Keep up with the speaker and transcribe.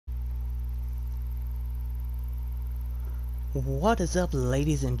What is up,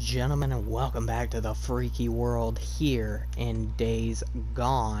 ladies and gentlemen, and welcome back to the freaky world here in Days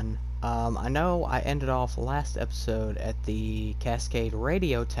Gone. I know I ended off last episode at the Cascade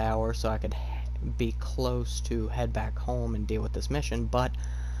Radio Tower so I could be close to head back home and deal with this mission, but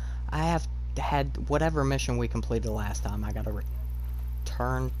I have had whatever mission we completed last time. I gotta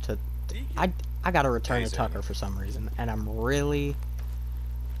return to... I gotta return to Tucker for some reason, and I'm really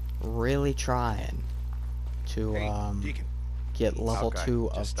trying to, get level 2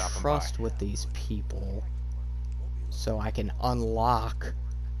 of trust with these people so I can unlock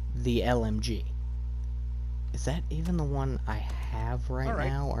the LMG. Is that even the one I have right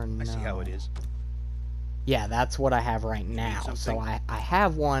now, or no? I see how it is. Yeah, that's what I have right now. So I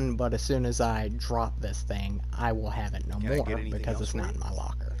have one, but as soon as I drop this thing, I will have it no more because it's not in my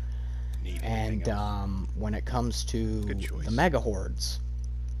locker. And when it comes to the Mega Hordes,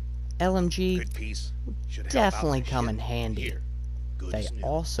 LMG definitely come in handy. They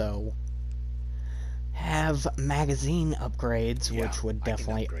also have magazine upgrades, which would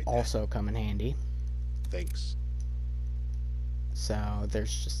definitely also come in handy. Thanks. So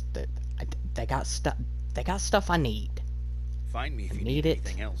there's just that they got stuff. They got stuff I need. Find me if you need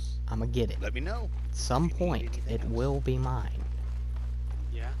anything else. I'ma get it. Let me know. At some point, it will be mine.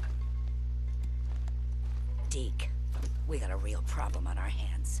 Yeah. Deke, we got a real problem on our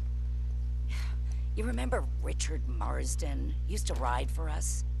hands. You remember Richard Marsden? Used to ride for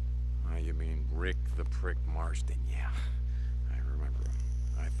us? You mean Rick the Prick Marsden? Yeah, I remember him.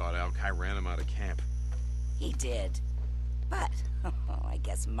 I thought Alkai ran him out of camp. He did. But, I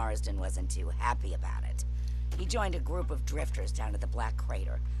guess Marsden wasn't too happy about it. He joined a group of drifters down at the Black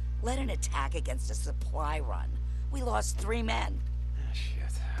Crater, led an attack against a supply run. We lost 3 men. Ah,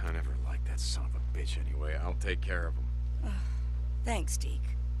 shit. I never liked that son of a bitch anyway. I'll take care of him. Thanks,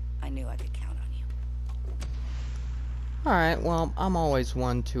 Deke. I knew I could count on you. Alright, well, I'm always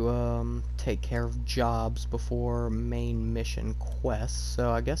one to, take care of jobs before main mission quests, so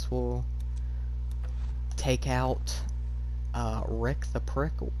I guess we'll take out, Rick the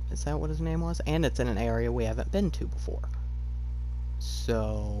Prick, is that what his name was? And it's in an area we haven't been to before.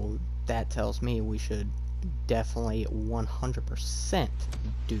 So, that tells me we should definitely 100%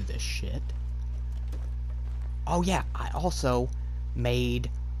 do this shit. Oh yeah, I also made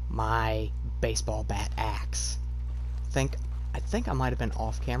my baseball bat axe. I think I might have been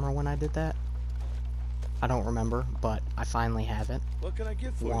off camera when I did that. I don't remember, but I finally have it. What can I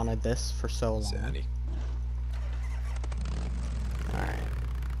get for Wanted this for so long. Sandy. Alright.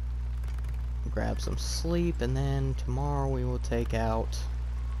 Grab some sleep, and then tomorrow we will take out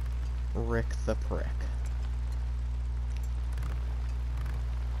Rick the Prick.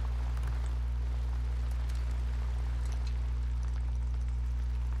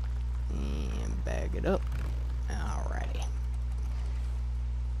 And bag it up. Alrighty.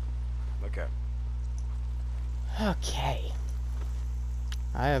 Okay. Okay.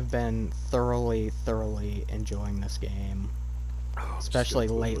 I have been thoroughly enjoying this game. Especially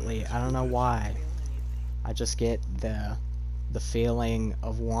lately. I don't know why. I just get the feeling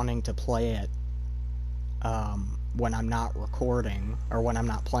of wanting to play it when I'm not recording, or when I'm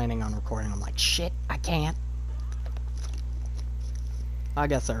not planning on recording. I'm like, shit, I can't. I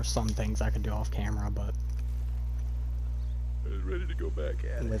guess there are some things I could do off camera, but Ready to go back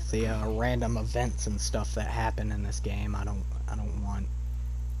at it. with the random events and stuff that happen in this game, I don't want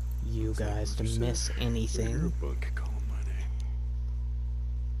you guys to miss anything. Bunk, call my name.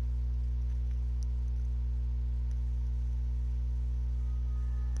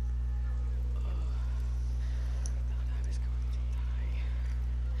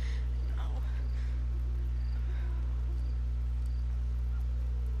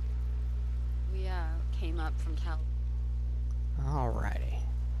 We came up from Cal. Alrighty.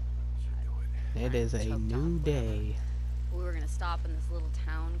 It is a new day. We were gonna stop in this little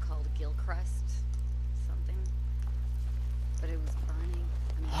town called Gilcrest, something, but it was burning.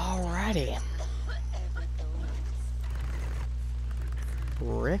 Alrighty.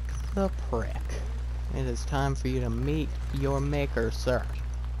 Rick the Prick. It is time for you to meet your maker, sir.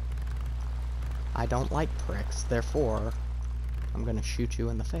 I don't like pricks, therefore, I'm gonna shoot you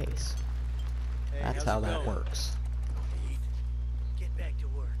in the face. That's how that works. Get back to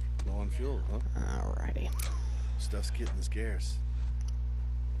work. Low on fuel, huh? Alrighty. Stuff's getting scarce.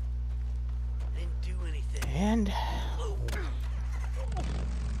 Didn't do anything. And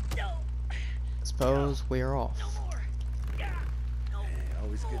suppose we are off. Hey,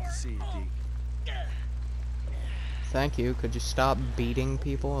 always good to see you, Deke. Thank you. Could you stop beating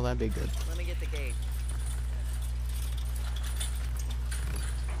people? That'd be good. Let me get the gate.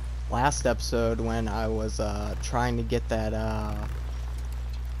 last episode when I was trying to get that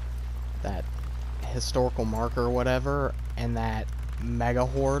that historical marker or whatever, and that mega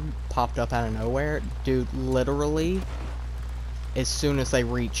horde popped up out of nowhere. Dude, literally, as soon as they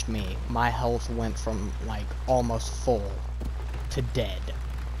reached me, my health went from like almost full to dead.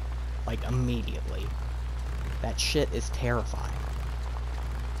 Like immediately. That shit is terrifying.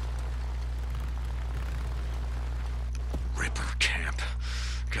 Ripper camp.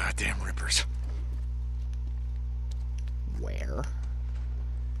 Goddamn rippers. Where?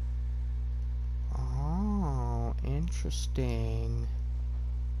 Oh, interesting.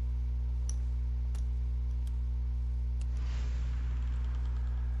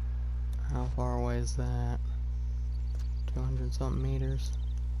 How far away is that? 200 something meters.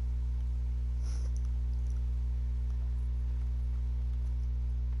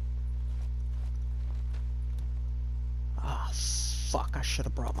 Ah, fuck, I should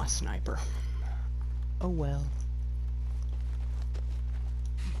have brought my sniper. Oh well.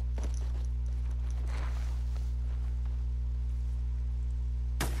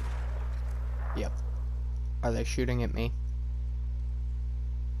 Yep. Are they shooting at me?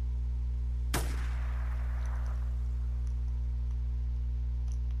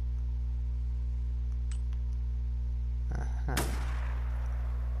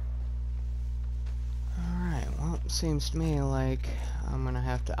 Alright, well, it seems to me like I'm gonna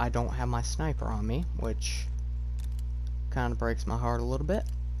have to... I don't have my sniper on me, which kind of breaks my heart a little bit.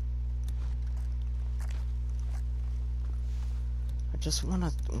 I just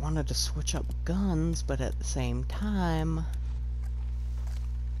wanted to switch up guns, but at the same time,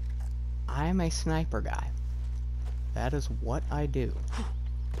 I'm a sniper guy. That is what I do.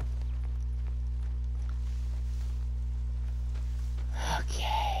 Okay.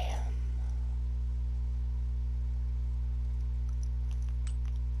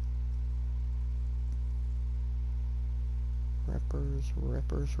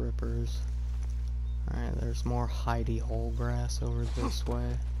 Rippers. Alright, there's more hidey hole grass over this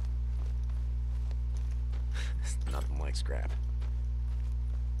way. Nothing like scrap.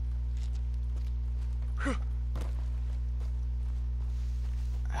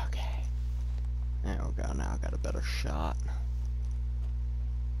 Okay. There we go, now I got a better shot.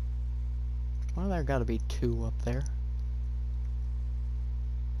 Well, there gotta be two up there.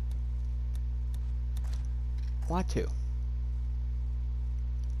 Why two?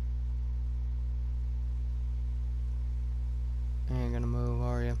 Ain't gonna move,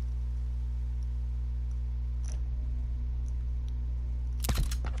 are you?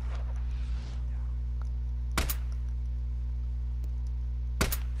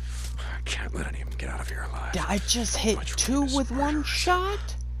 I can't let any of them get out of here alive. Did I just hit Much two worse with one murderers.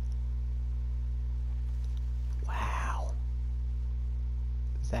 shot? Wow.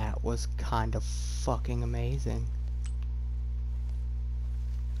 That was kind of fucking amazing.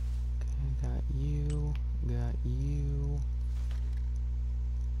 Okay, got you.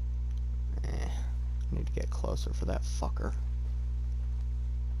 Need to get closer for that fucker.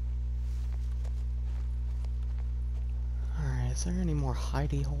 Alright, is there any more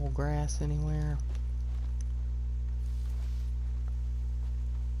hidey hole grass anywhere?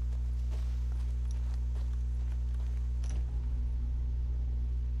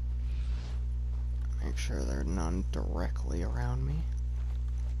 Make sure there are none directly around me.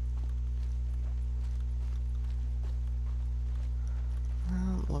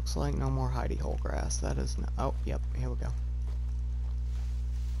 Well, looks like no more hidey hole grass. That is no. Oh, yep, here we go.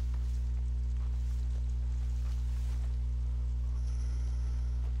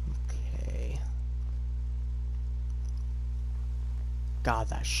 Okay. God,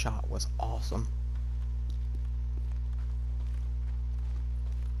 that shot was awesome.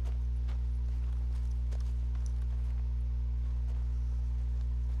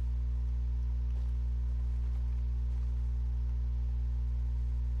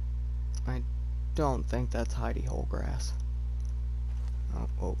 I don't think that's hidey hole grass.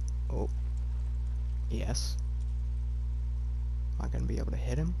 Oh. Yes. Am I gonna be able to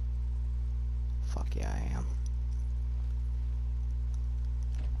hit him? Fuck yeah, I am.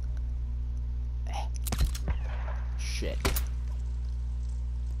 Shit.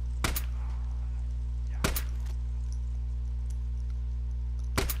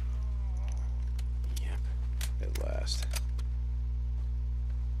 Yep. At last.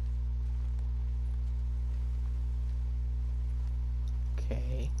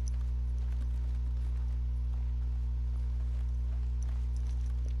 Okay.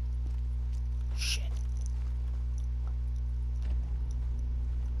 Shit.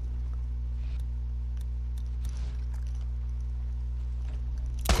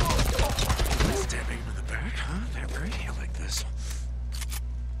 heck, huh? That radio like this.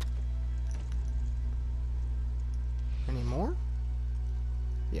 Any more?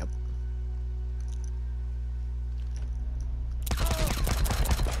 Yep.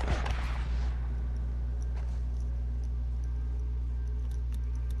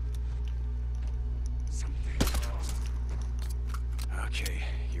 Okay,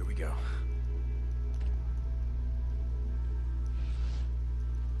 here we go.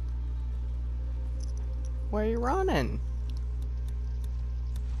 Where are you running?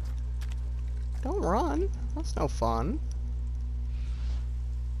 Don't run. That's no fun.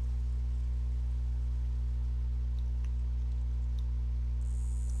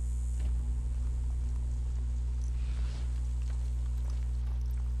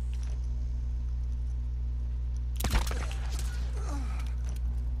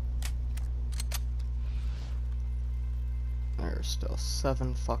 There's still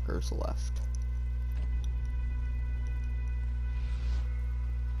 7 fuckers left.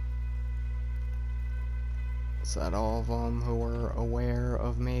 Is that all of them who were aware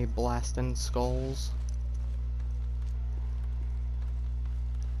of me blasting skulls?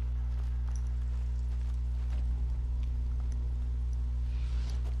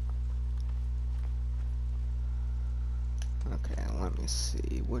 Okay, let me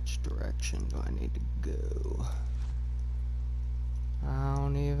see. Which direction do I need to go? I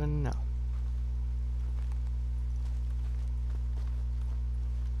don't even know.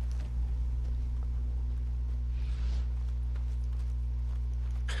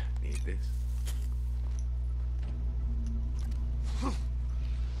 Need this?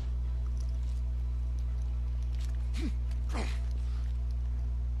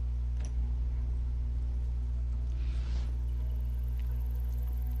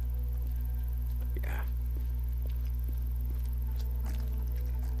 Yeah.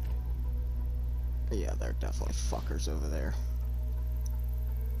 Yeah, there are definitely fuckers over there.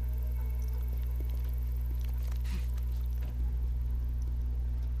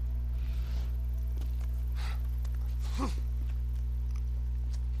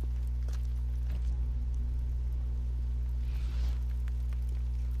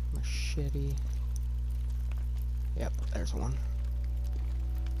 Machete. Yep, there's one.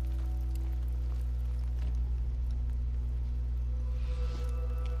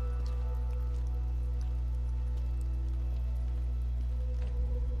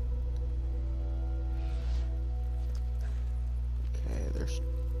 Okay, there's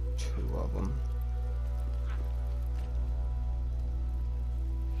 2 of them.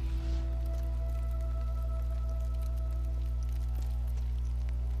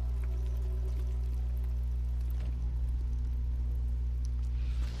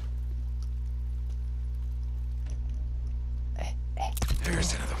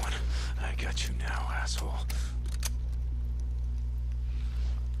 There's another one. I got you now, asshole.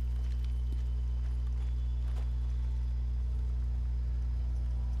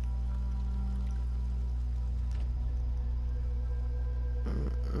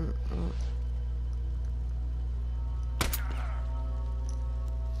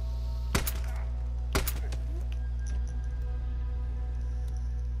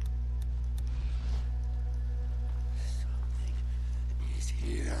 He's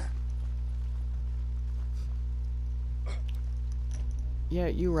here. Yeah,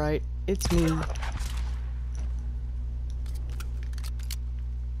 you right. It's me.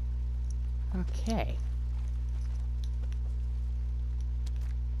 Okay.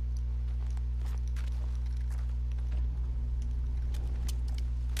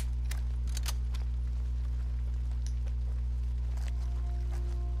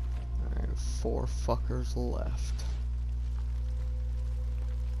 Alright, 4 fuckers left.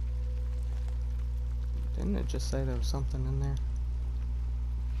 Didn't it just say there was something in there?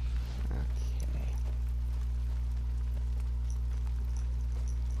 Okay.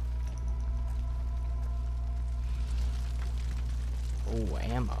 Oh,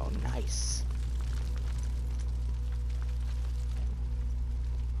 ammo, nice.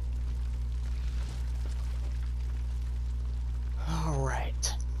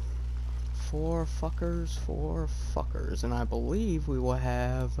 Alright. 4 fuckers, and I believe we will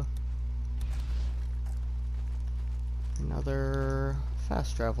have another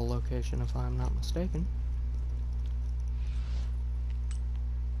fast travel location if I'm not mistaken.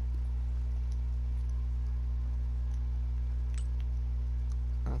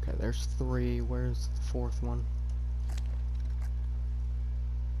 Okay, there's 3. Where's the 4th one?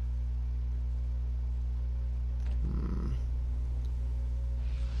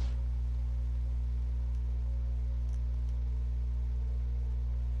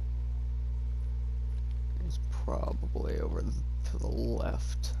 probably over to the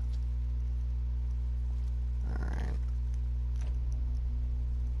left. Alright.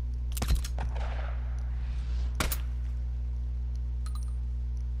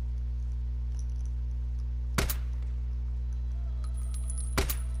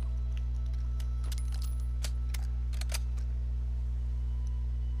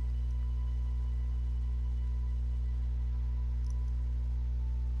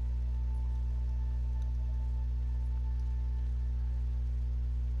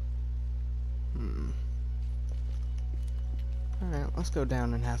 Alright, let's go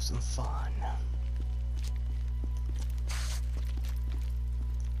down and have some fun.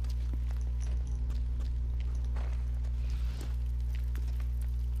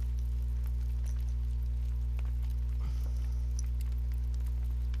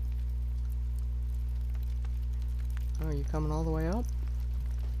 Oh, are you coming all the way up?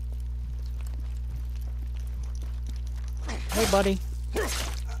 Hey, buddy.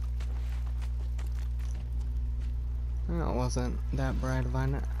 That wasn't that bright of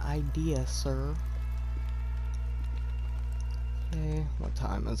an idea, sir. Okay, what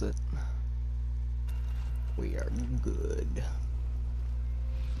time is it? We are good.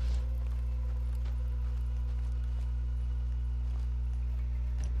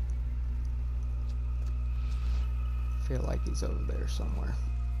 Feel like he's over there somewhere.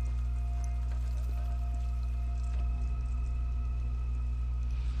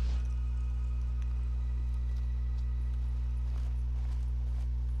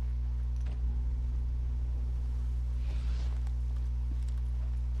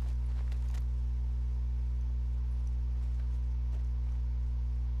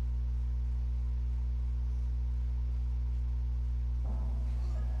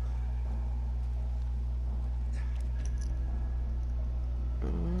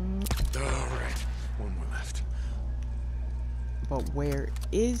 Alright, one more left. But where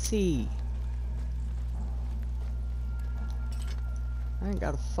is he? I ain't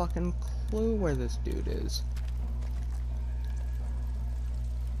got a fucking clue where this dude is.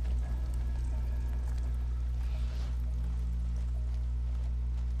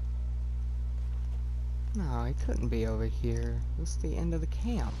 No, he couldn't be over here. This is the end of the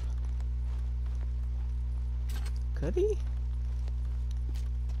camp. Could he?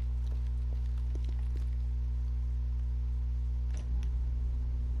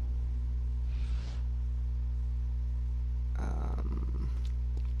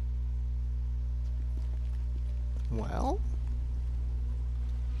 Well?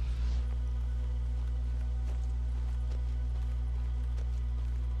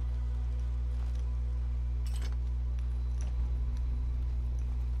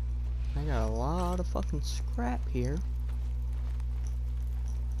 I got a lot of fucking scrap here.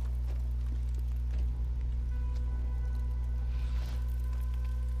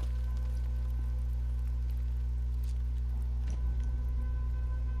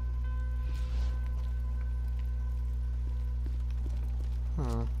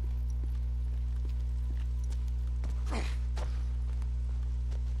 Huh.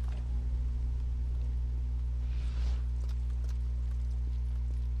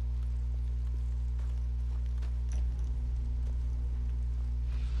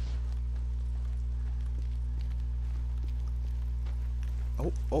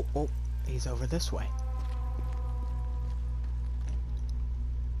 Oh, he's over this way.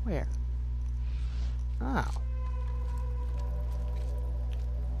 Where? Oh.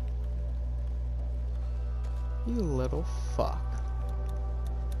 You little fuck.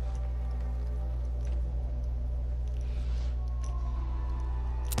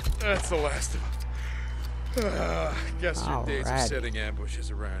 That's the last of them. Guess your days of Alrighty. setting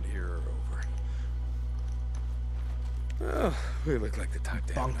ambushes around here are over. Well, we look like the type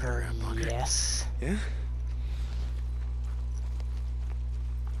to have an Bunker, underground bunker. yes. Yeah?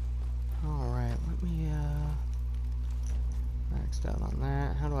 Alright, let me, maxed out on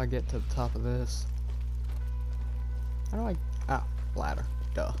that. How do I get to the top of this? How do I... Ah, ladder.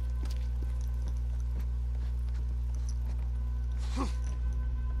 Duh. I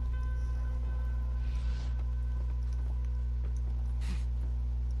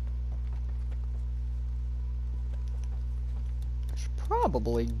should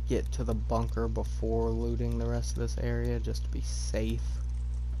probably get to the bunker before looting the rest of this area, just to be safe.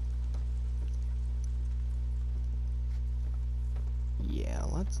 Yeah,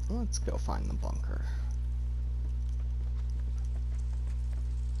 let's go find the bunker.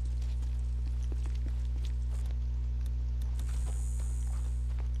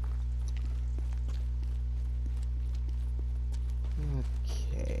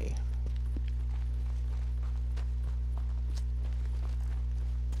 Okay.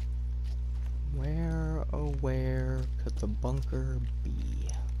 to Bunker B.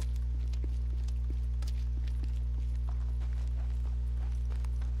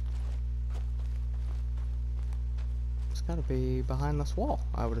 It's gotta be behind this wall,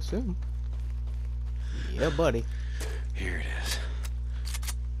 I would assume. Yeah, buddy. Here it is.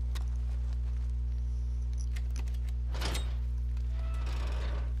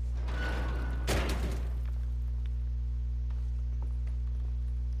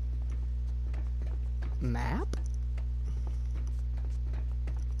 Map?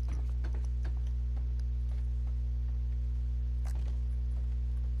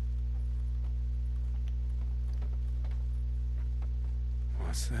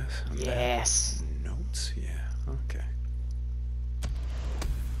 What's this? A map? Yes. Notes? Yeah, okay.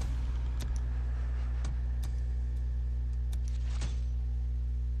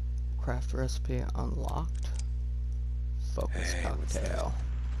 Craft recipe unlocked. Focus Hey, what's that? cocktail.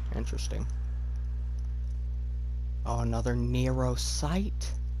 Interesting. Oh, another Nero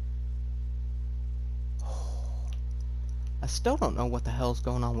site? I still don't know what the hell's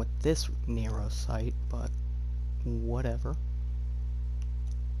going on with this Nero site, but whatever.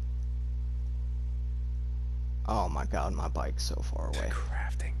 Oh my god, my bike's so far away.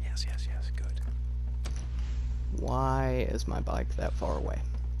 Crafting, yes, good. Why is my bike that far away?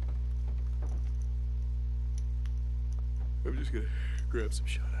 I'm just gonna grab some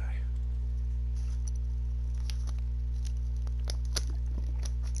shut-eye.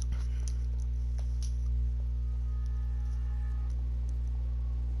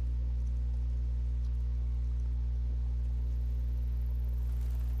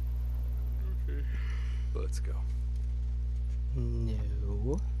 Okay, let's go.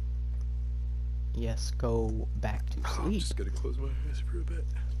 No. Yes, go back to I'm sleep. just gonna close my eyes for a bit.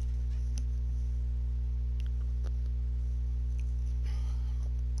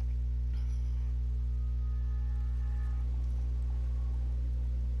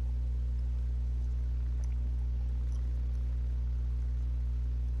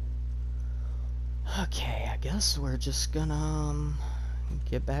 Okay, I guess we're just gonna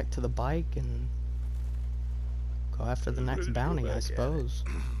get back to the bike and go after the next Ready to go bounty, back I at it. suppose.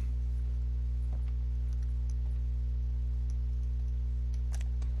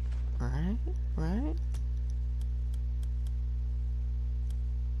 Right, right.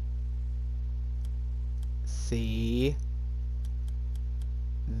 See,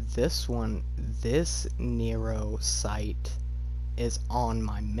 this one, this Nero site is on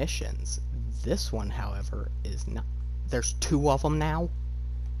my missions. This one, however, is not. There's two of them now.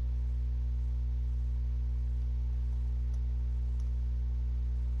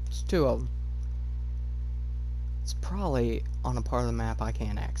 It's two of them. It's probably on a part of the map I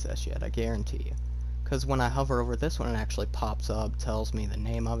can't access yet, I guarantee you. Because when I hover over this one, it actually pops up, tells me the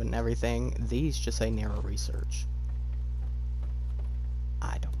name of it and everything. These just say Nero Research.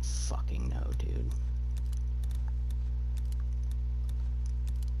 I don't fucking know, dude.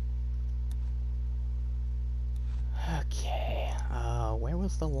 Okay, where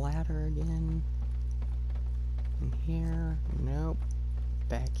was the ladder again? In here? Nope.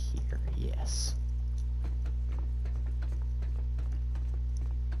 Back here, yes.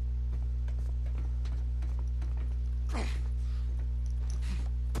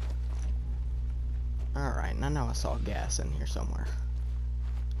 Alright, and I know I saw gas in here somewhere.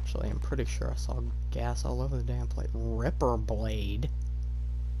 Actually, I'm pretty sure I saw gas all over the damn place. Ripper blade.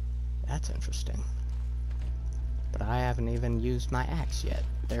 That's interesting. But I haven't even used my axe yet.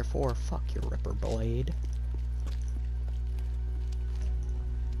 Therefore, fuck your ripper blade.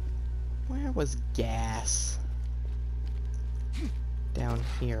 Where was gas? Down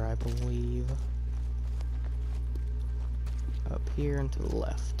here, I believe. Up here and to the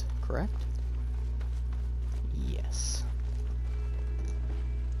left, correct? Yes.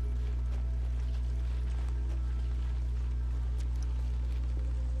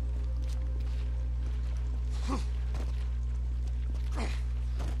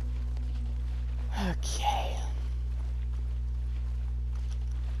 Okay.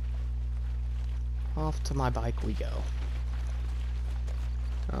 Off to my bike we go.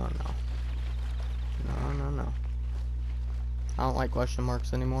 Oh no. No, no, no. I don't like question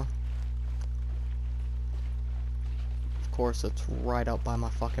marks anymore. Of course, it's right up by my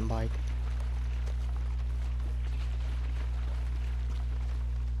fucking bike.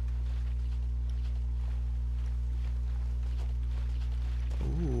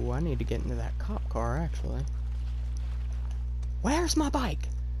 Ooh, I need to get into that cop car, actually. Where's my bike?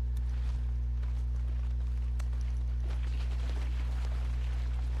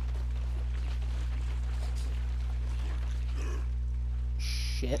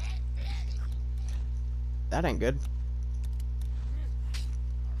 Shit. That ain't good.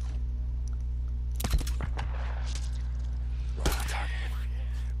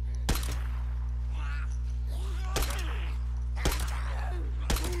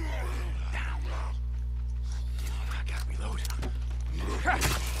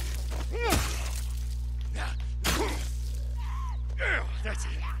 That's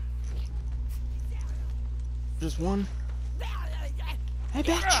it. Just one. Hey,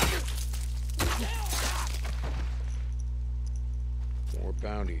 bitch! More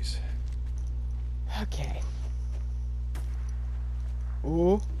bounties. Okay.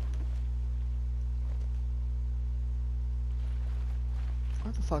 Ooh.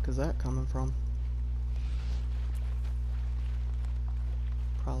 Where the fuck is that coming from?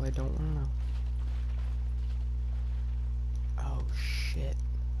 Probably don't want to know. Oh shit.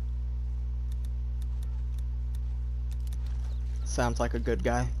 Sounds like a good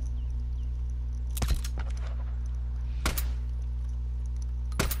guy.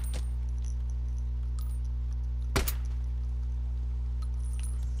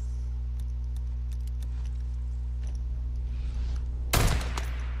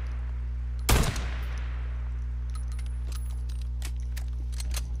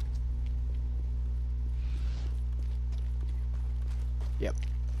 Yep.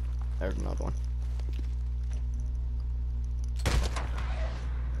 There's another one.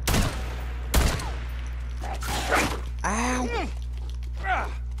 Ow!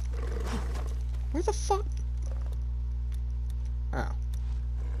 Where the fuck? Oh.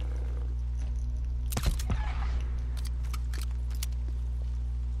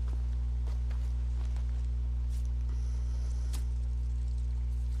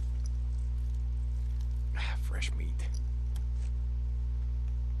 Fresh meat.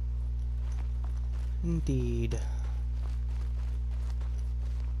 Indeed.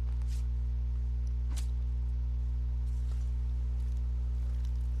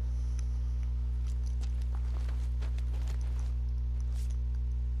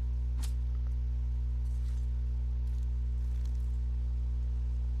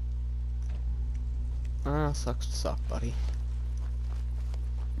 Sucks to suck, buddy.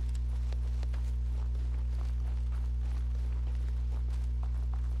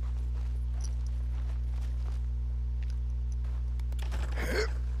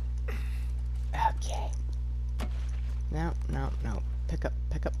 Okay. No. Pick up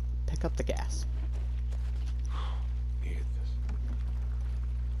the gas. Needed this.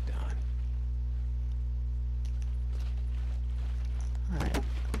 Done. Alright,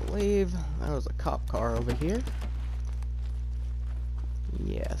 I believe there was a cop car over here.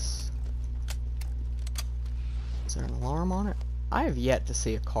 Yes. Is there an alarm on it? I have yet to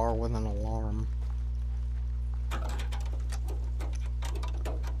see a car with an alarm.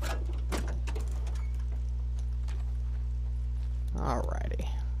 Alrighty.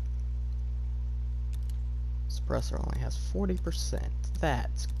 Suppressor only has 40%.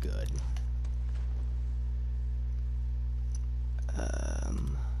 That's good.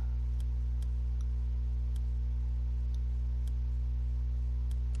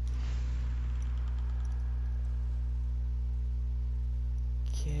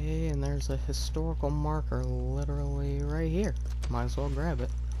 Okay, and there's a historical marker literally right here. Might as well grab it.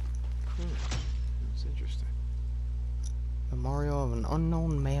 That's interesting. Memorial of an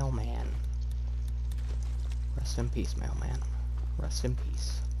unknown mailman. Rest in peace, mailman. Rest in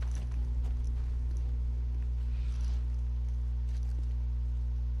peace.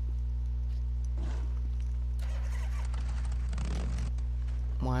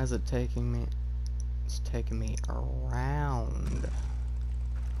 Why is it taking me? It's taking me around.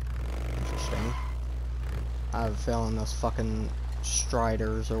 Interesting. I have a feeling those fucking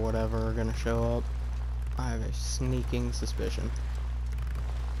Striders or whatever are gonna show up. I have a sneaking suspicion.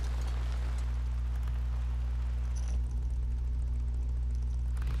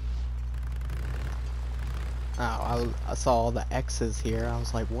 Oh, I saw all the X's here. I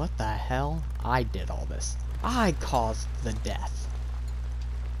was like, what the hell? I did all this. I caused the death.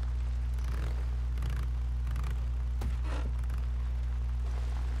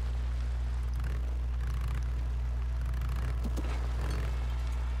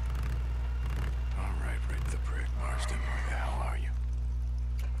 Alright, Rick the Prick Marston, where the hell are you?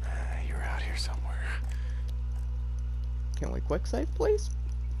 You're out here somewhere. Can we quick save, please?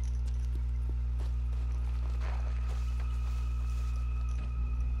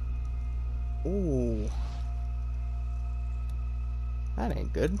 Ooh. That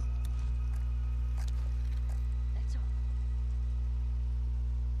ain't good. That's all.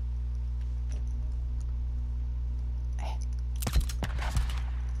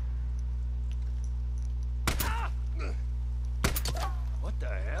 What the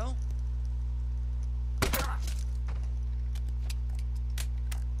hell?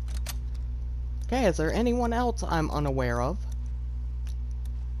 Okay, is there anyone else I'm unaware of?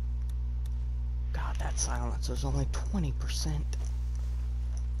 God, that silencer's only 20%.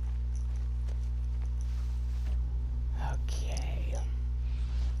 Okay.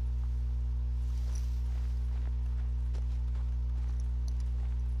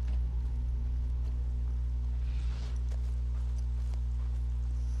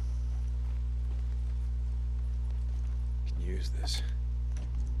 use this.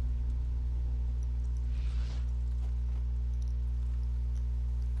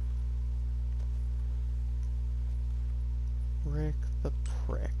 Rick the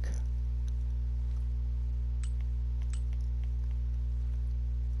Prick.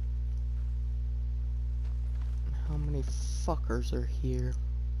 How many fuckers are here?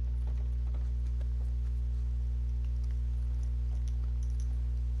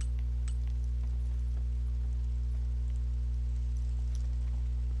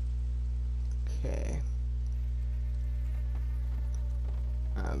 Okay.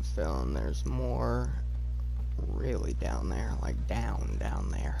 I'm feeling there's more really down there, like down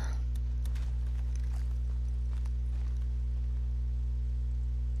there.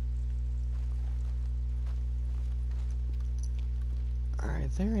 Are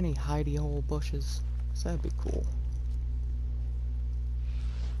there any hidey hole bushes? 'Cause that'd be cool.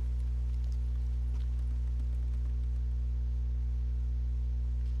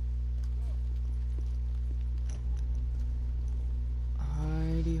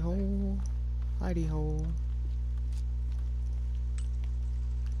 Hidey hole, hidey hole.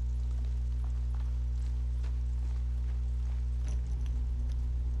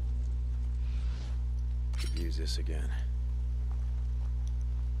 Could use this again.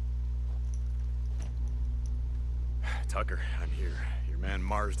 Tucker, I'm here. Your man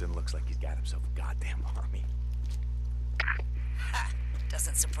Marsden looks like he's got himself a goddamn army. Ha!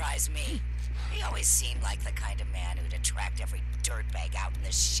 Doesn't surprise me. He always seemed like the kind of man who'd attract every dirtbag out in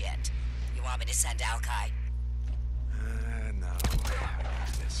this shit. You want me to send Alki? No. I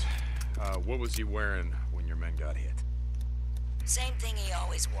got this. What was he wearing when your men got hit? Same thing he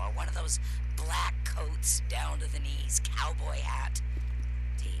always wore. One of those black coats down to the knees, cowboy hat.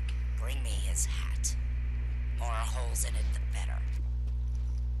 Teague, bring me his hat. More holes in it, the better.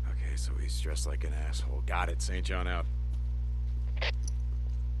 Okay, so he's dressed like an asshole. Got it. St. John out.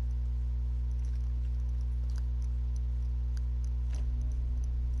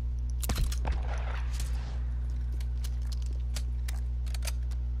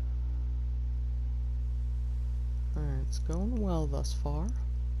 Alright, it's going well thus far.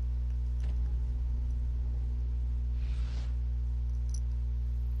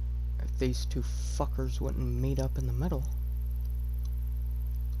 If these two fuckers wouldn't meet up in the middle.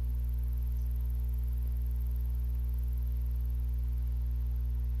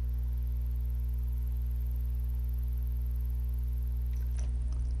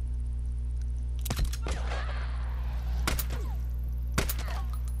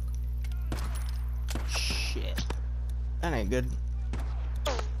 Shit. That ain't good.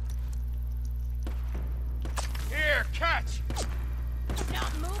 Here, catch!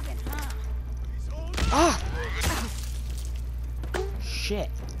 Not moving, huh? Ah! Shit.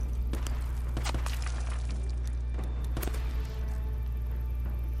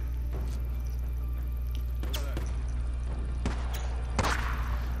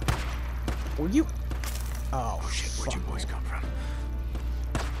 Were you? Oh shit! Where'd you boys come from?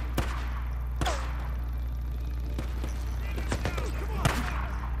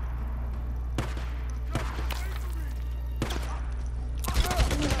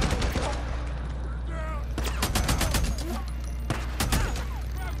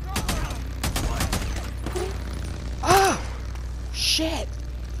 Ah! Shit!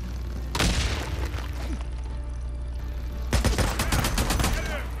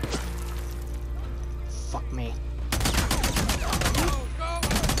 Fuck me.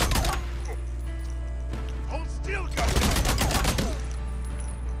 Hold still, go!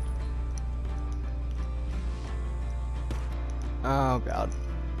 Oh god.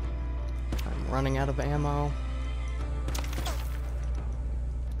 I'm running out of ammo.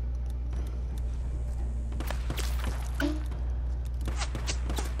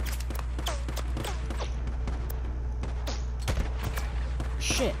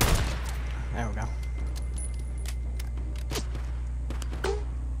 Shit. There we go.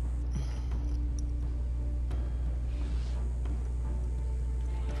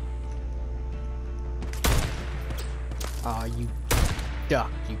 Aw, you duck,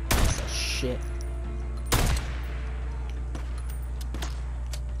 you piece of shit.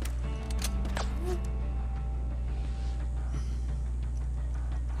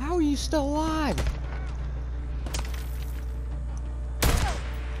 How are you still alive?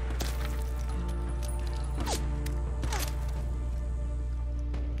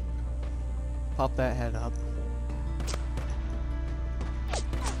 Pop that head up.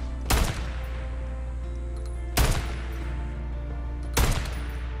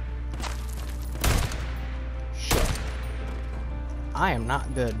 Shit. I am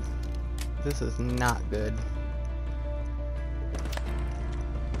not good. This is not good.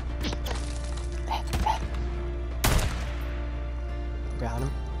 Got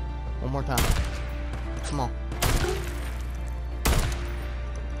him. One more time. Come on.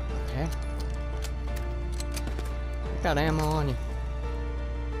 Okay. Got ammo on you.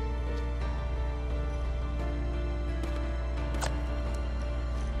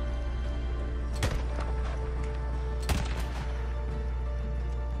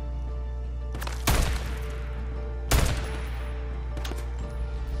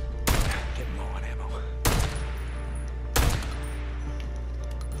 Getting low on ammo.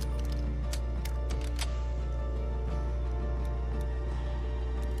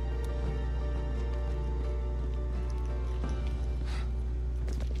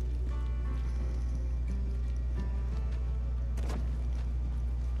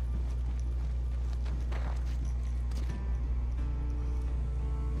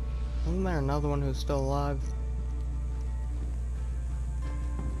 Isn't there another one who's still alive?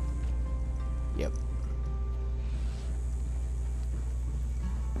 Yep.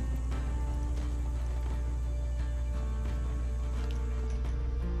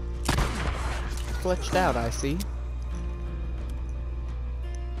 Glitched out, I see.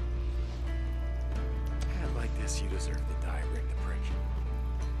 And like this, you deserve to die, Rick the prick.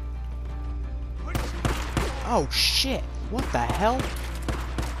 Oh shit! What the hell?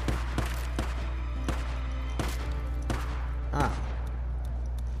 Ah.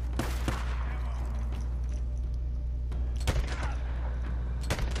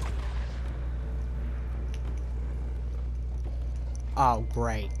 Oh,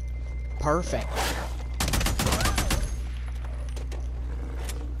 great. Perfect.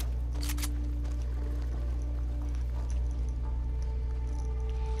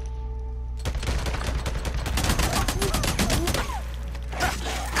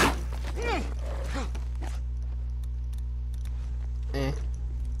 Eh.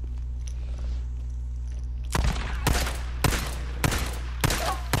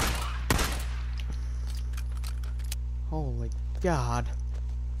 Holy God.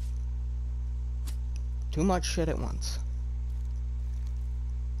 Too much shit at once.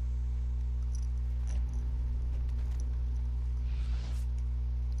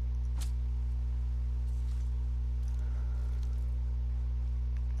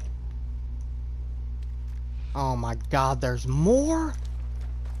 Oh my God, there's more?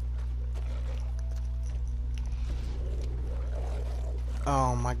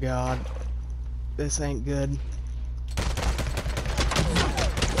 Oh my God. This ain't good.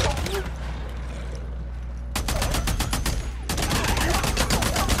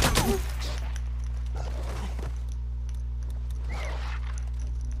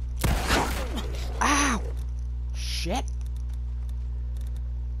 Ow! Shit.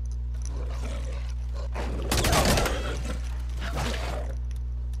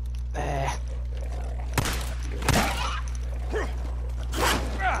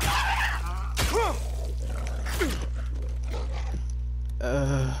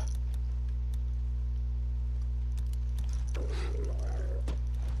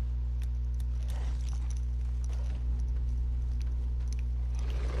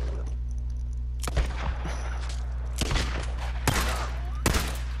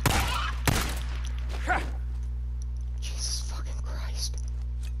 Jesus fucking Christ.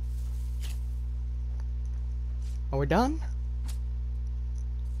 Are we done?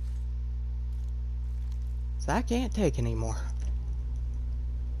 'Cause I can't take anymore.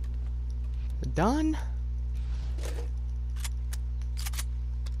 We're done?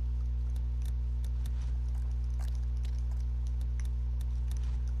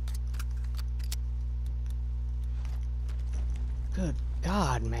 Good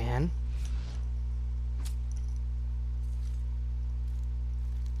God, man.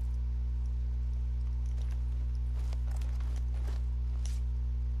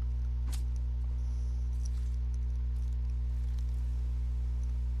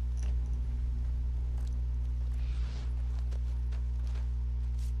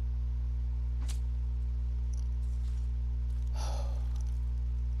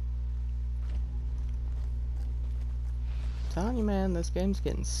 Telling you, man, this game's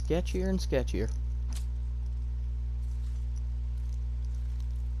getting sketchier and sketchier.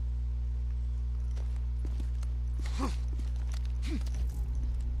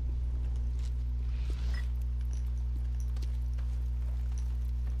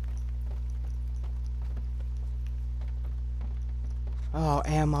 Oh,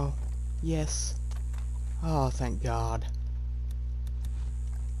 ammo. Yes. Oh, thank God.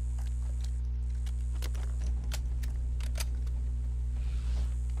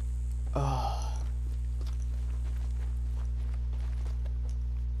 Oh.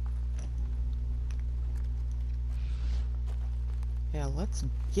 Yeah, let's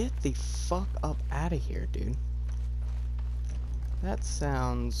get the fuck up out of here, dude. That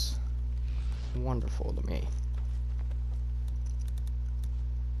sounds wonderful to me.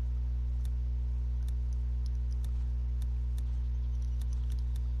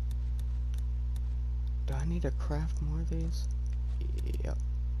 Do I need to craft more of these? Yep.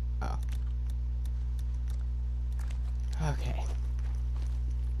 Oh. Okay.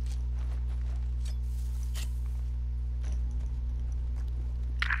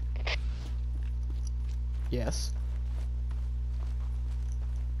 Yes.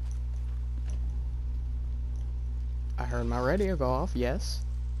 I heard my radio go off, yes.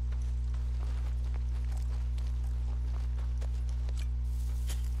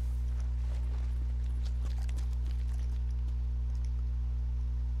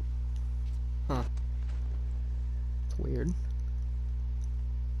 Huh. It's weird.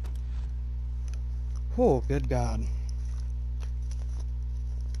 Oh, good God.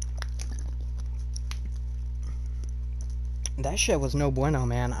 That shit was no bueno,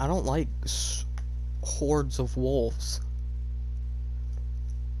 man. I don't like hordes of wolves.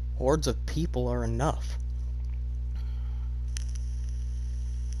 Hordes of people are enough.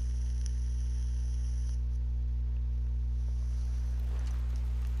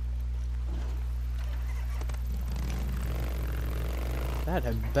 That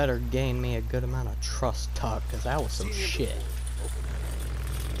had better gain me a good amount of trust, Tuck, because that was some shit.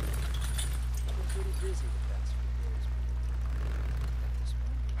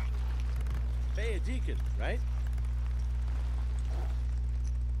 Hey, a deacon, right?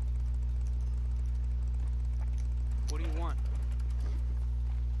 What do you want?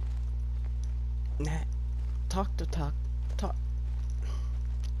 Nah. Talk to Tuck. Talk.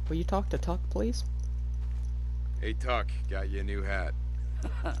 Will you talk to Tuck, please? Hey, Tuck, got you a new hat.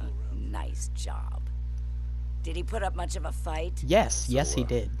 Nice job. Did he put up much of a fight? Yes, yes he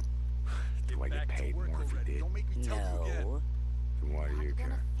did. Do I get paid more if he did? No. Then why do you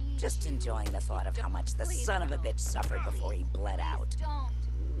care? Just enjoying the thought of how much the son of a bitch suffered before he bled out.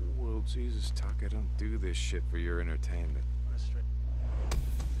 Well, Jesus, Tuck, I don't do this shit for your entertainment.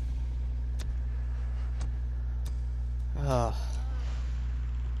 Ugh.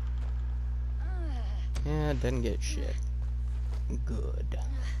 Yeah, didn't get shit. Good.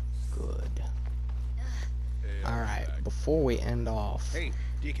 Good. Hey, Alright, before we end off, Hey,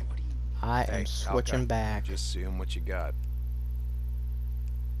 deacon. I am Hey, switching okay. back. Just seeing what you got.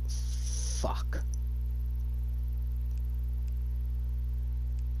 Fuck.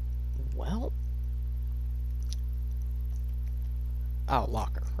 Well. Oh,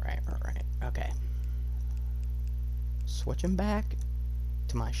 locker. Right. Okay. Switching back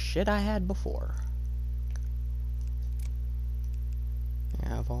to my shit I had before.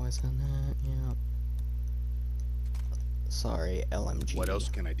 Yeah, I've always done that. Yeah. Sorry, LMG. What else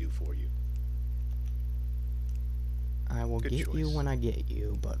can I do for you? I will Good get you choice. when I get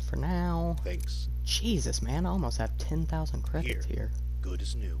you, but for now, Thanks. Jesus, man, I almost have 10,000 credits here. Good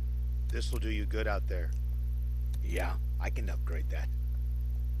as new. This'll do you good out there. Yeah, I can upgrade that.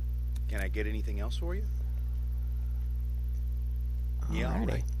 Can I get anything else for you? Yeah, all Alrighty.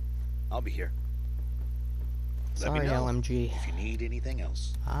 right. I'll be here. Let me Sorry, know LMG. if you need anything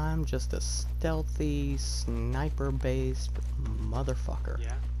else. I'm just a stealthy, sniper-based motherfucker.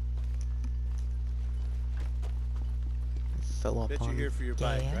 Yeah. Fill up Bet you're on here for your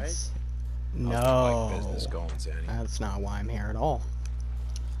bike, right? gas. How's the No, bike business going, Zanny? that's not why I'm here at all.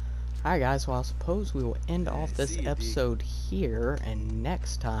 Alright guys, well I suppose we will end off this see ya, Deke. episode here, and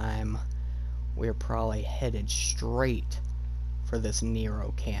next time we're probably headed straight for this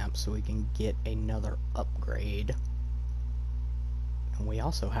Nero camp so we can get another upgrade. And we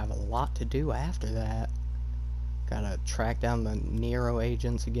also have a lot to do after that. Gotta track down the Nero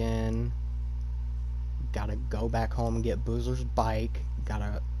agents again. Gotta go back home and get Boozer's bike.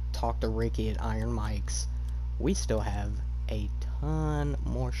 Gotta talk to Ricky at Iron Mike's. We still have a ton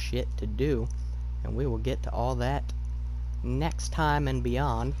more shit to do, and we will get to all that next time and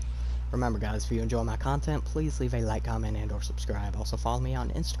beyond. Remember guys, if you enjoy my content, please leave a like, comment, and or subscribe. Also follow me on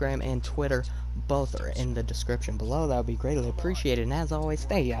Instagram and Twitter. Both are in the description below. That would be greatly appreciated. And as always,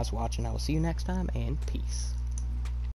 thank you guys for watching. I will see you next time, and peace.